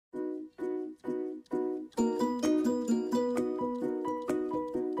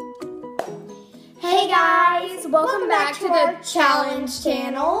Hey guys, welcome back to the challenge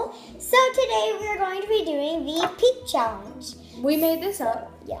channel. So today we are going to be doing the Peep challenge. We made this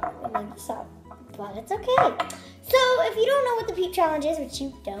up. Yeah, we made this up, but it's okay. So if you don't know what the Peep challenge is, which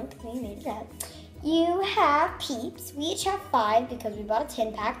you don't, we made it up. You have Peeps. We each have 5 because we bought a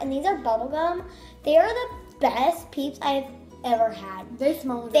 10-pack, and these are bubblegum. They are the best Peeps I've ever had. They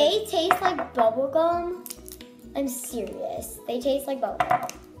smell good. They taste like bubblegum. I'm serious. They taste like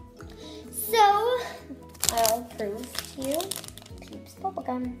bubblegum. So, I'll prove to you Peeps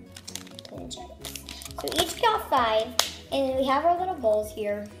bubblegum. So each got 5, and we have our little bowls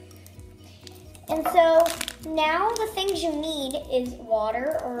here. And so, now the things you need is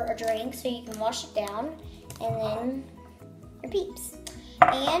water or a drink so you can wash it down, and then your Peeps.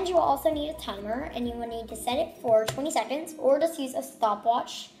 And you will also need a timer, and you will need to set it for 20 seconds, or just use a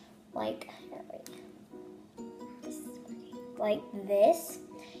stopwatch, like this.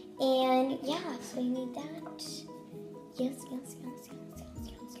 And yeah, so you need that. Yes.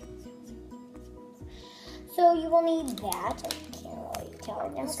 So you will need that. I can't really tell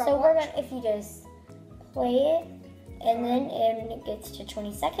right now. So we're gonna, if you just play it, and then it gets to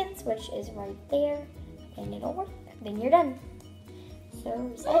 20 seconds, which is right there, and it'll work. Then you're done.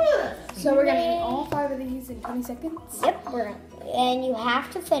 So we're gonna eat all 5 of these in 20 seconds? Yep, we're gonna, and you have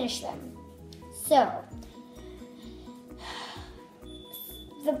to finish them.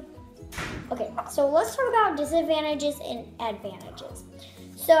 So let's talk about disadvantages and advantages.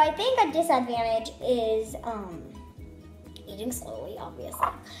 So I think a disadvantage is eating slowly, obviously.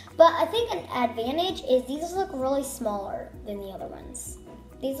 But I think an advantage is these look really smaller than the other ones.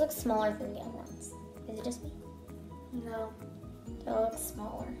 These look smaller than the other ones. Is it just me? No. They look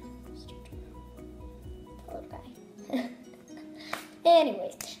smaller. Poor guy.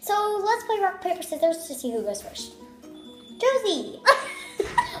 Anyways, so let's play rock, paper, scissors to see who goes first. Josie!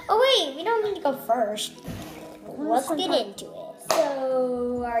 Oh wait, we don't need to go first. Let's get into it.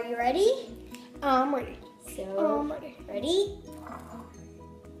 So, are you ready? I'm ready. I'm ready. Ready?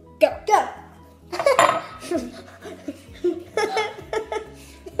 Go!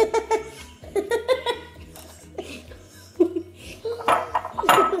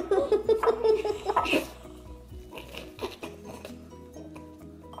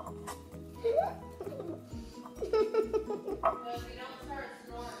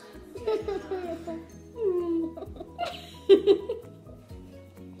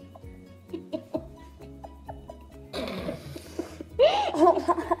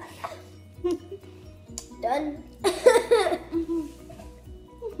 Done.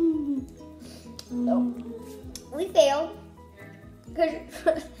 No. We failed. Because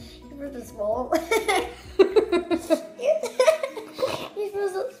you're supposed to swallow.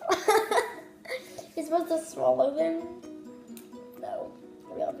 You're supposed to swallow them. No,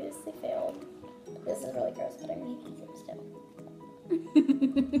 we obviously failed. This is really gross, but I'm going to eat them still.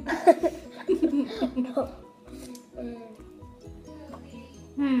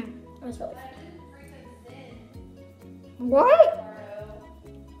 That was really funny. What?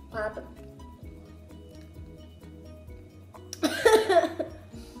 What happened?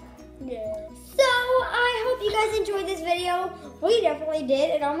 Yeah. So, I hope you guys enjoyed this video. We definitely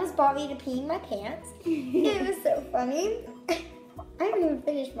did. It almost brought me to pee in my pants. It was so funny. I haven't even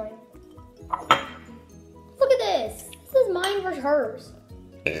finished mine. Look at this. This is mine versus hers.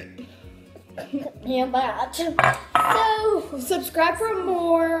 Yeah, that. So, subscribe for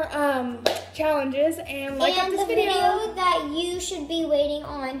more challenges and like up this video. And the video that you should be waiting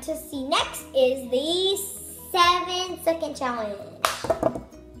on to see next is the 7-second challenge.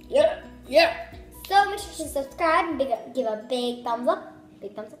 Yeah. So make sure to subscribe and give a big thumbs up.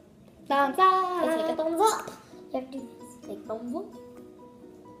 Big thumbs up. Thumbs up. Let's make a thumbs up. You have to do this. Big thumbs up.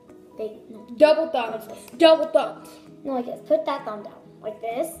 No. Double thumbs. Double thumbs. No, like this. Put that thumb down. Like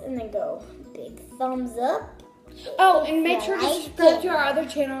this. And then go big thumbs up. Oh, and make sure to subscribe to our other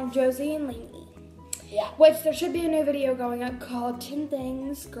channel, Josie and Lainey. Yeah. Which there should be a new video going up called 10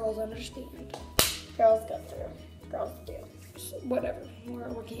 Things Girls Understand. Girls go through. Girls do. Whatever. We're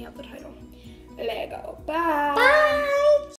working out the title. Lego. Bye. Bye.